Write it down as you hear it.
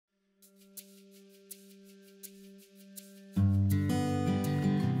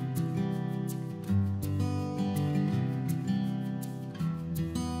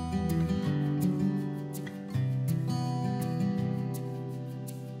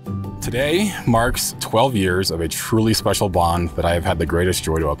Today marks 12 years of a truly special bond that I have had the greatest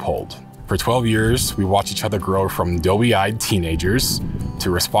joy to uphold. For 12 years, we watched each other grow from doughy-eyed teenagers to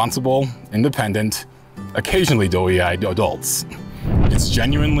responsible, independent, occasionally doughy-eyed adults. It's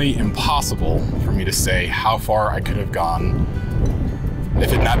genuinely impossible for me to say how far I could have gone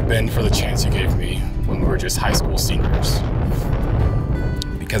if it had not been for the chance you gave me when we were just high school seniors.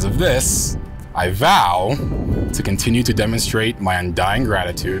 Because of this, I vow to continue to demonstrate my undying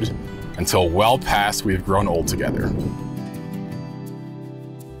gratitude until well past we have grown old together.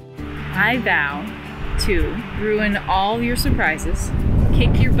 I vow to ruin all your surprises,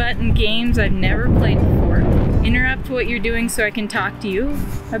 kick your butt in games I've never played before, interrupt what you're doing so I can talk to you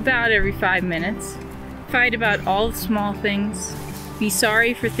about every 5 minutes, fight about all the small things, be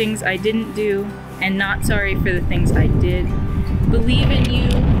sorry for things I didn't do, and not sorry for the things I did, believe in you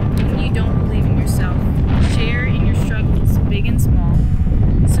when you don't believe in yourself, share in your struggles, big and small,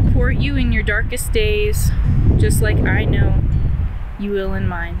 support you in your darkest days, just like I know you will in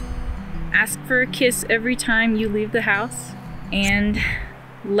mine. Ask for a kiss every time you leave the house, and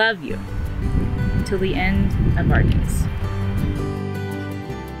love you until the end of our days.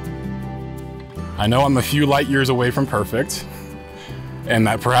 I know I'm a few light years away from perfect, and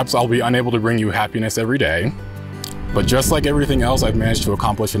that perhaps I'll be unable to bring you happiness every day, but just like everything else I've managed to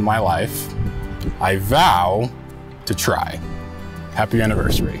accomplish in my life, I vow to try. Happy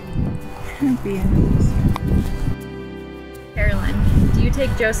anniversary. Happy anniversary. Carolyn, do you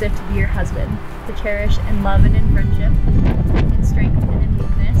take Joseph to be your husband, to cherish in love and in friendship, in strength and in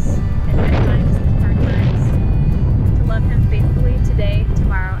weakness, in good times and hard times, to love him faithfully today,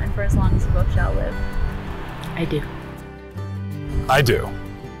 tomorrow, and for as long as you both shall live? I do. I do.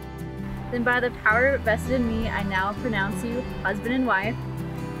 Then by the power vested in me, I now pronounce you husband and wife,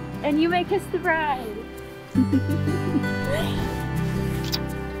 and you may kiss the bride.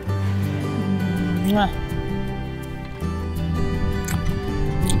 Mwah.